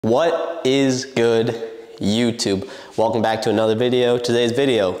What is good, YouTube? Welcome back to another video. Today's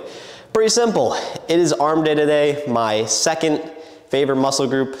video, pretty simple. It is arm day today, my second favorite muscle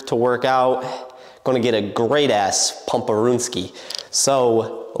group to work out. Gonna get a great ass pumperooski.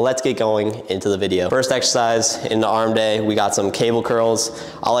 So let's get going into the video. First exercise in the arm day, we got some cable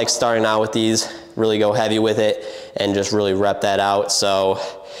curls. I like starting out with these, really go heavy with it and just really rep that out. So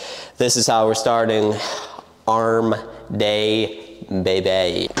this is how we're starting arm day,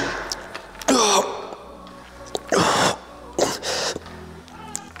 baby.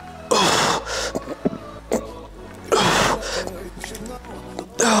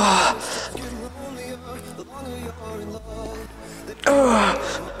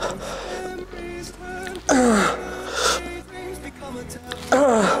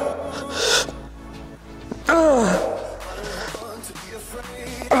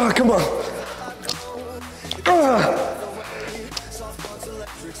 Come on. Come on.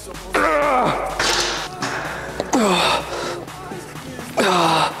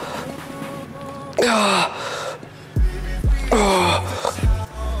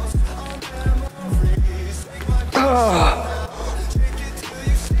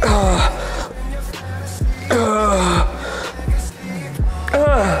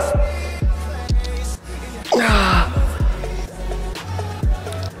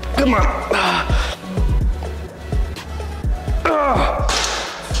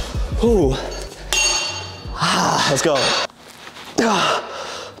 Ooh. Let's go.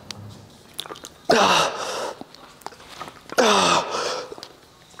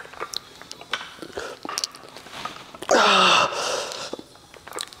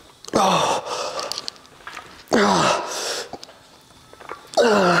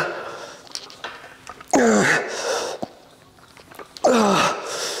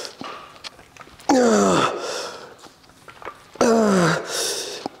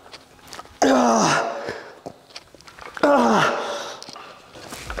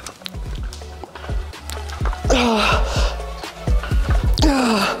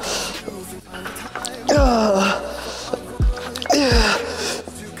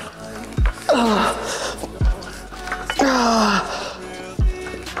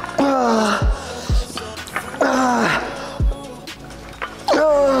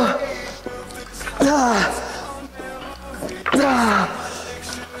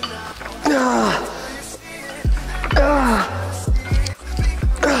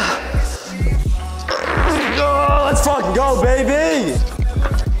 Let's fucking go, baby!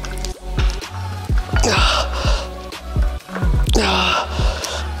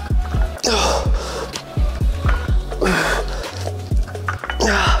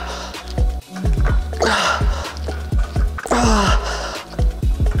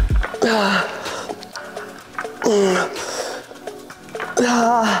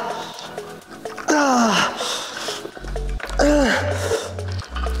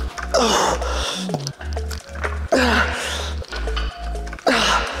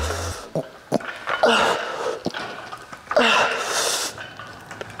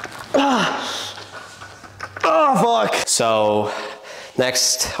 Oh, fuck. So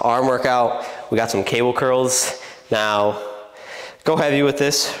next arm workout, we got some cable curls. Now, go heavy with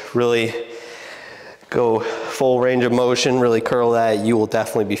this, really go full range of motion, really curl that. You will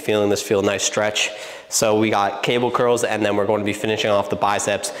definitely be feeling this, feel a nice stretch. So we got cable curls, and then we're going to be finishing off the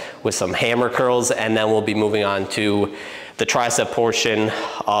biceps with some hammer curls, and then we'll be moving on to the tricep portion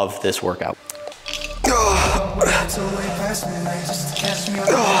of this workout.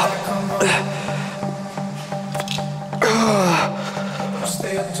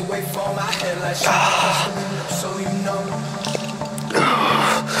 Stay up to wait for my head like so you know.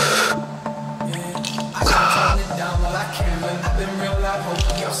 I can turn it down while I can, but I've been real loud,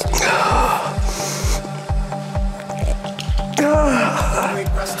 hoping you'll stay.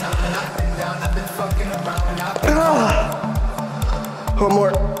 Rest time and I've been down, I've been fucking around, I've been One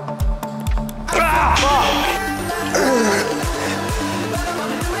more. Come on.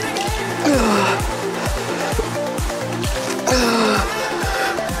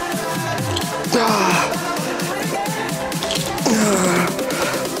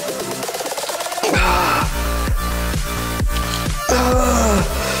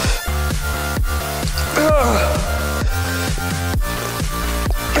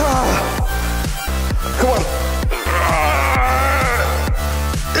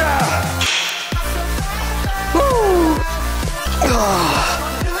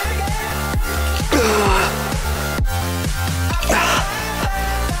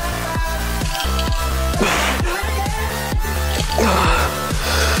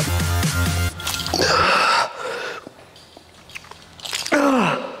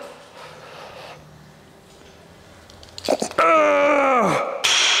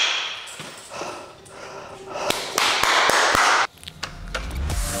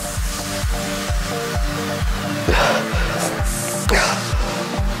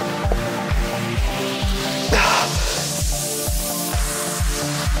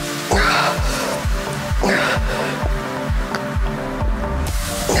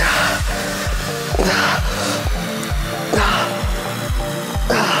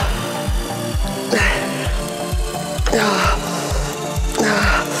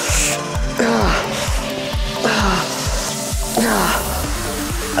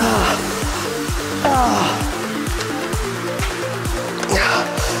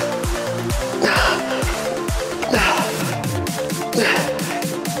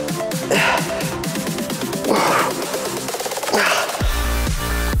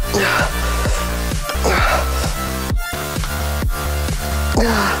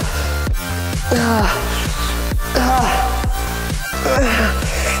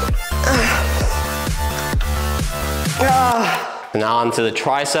 Now on to the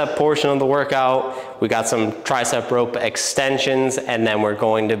tricep portion of the workout. We got some tricep rope extensions, and then we're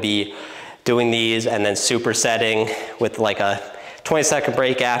going to be doing these and then supersetting with like a 20-second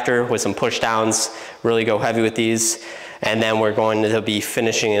break after with some push downs. Really go heavy with these. And then we're going to be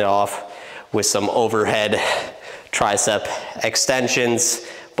finishing it off with some overhead tricep extensions,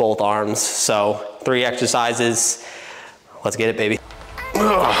 both arms. So 3 exercises. Let's get it, baby.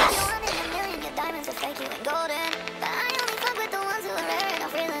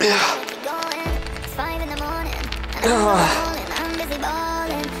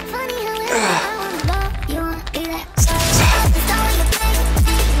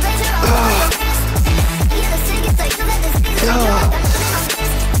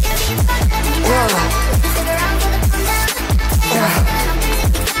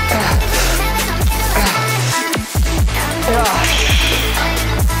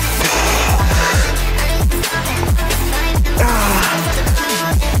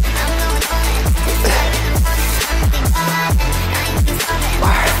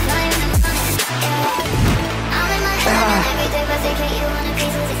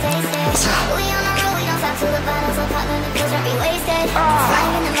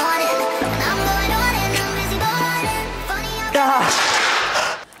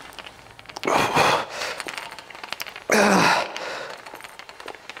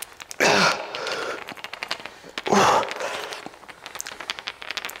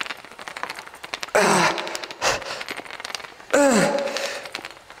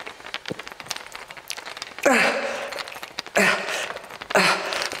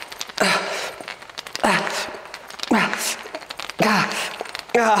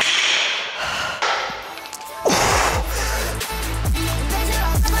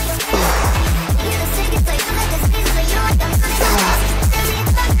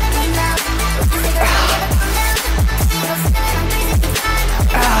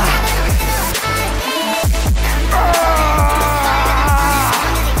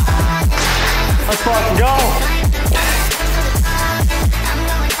 Let's fucking go.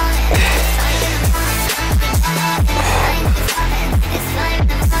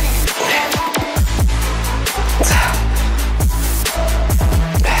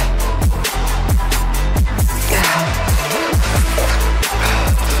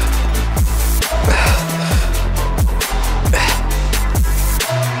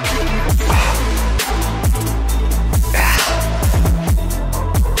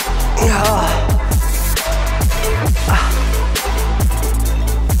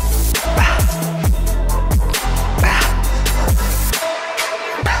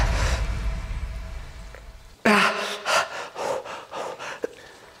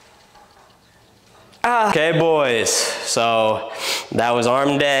 Okay, boys, so that was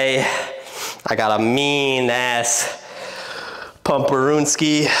arm day. I got a mean ass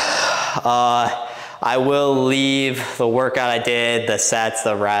pumperooski. I will leave the workout I did, the sets,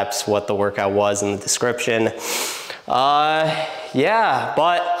 the reps, what the workout was in the description. Yeah,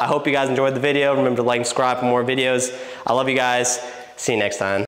 but I hope you guys enjoyed the video. Remember to like and subscribe for more videos. I love you guys. See you next time.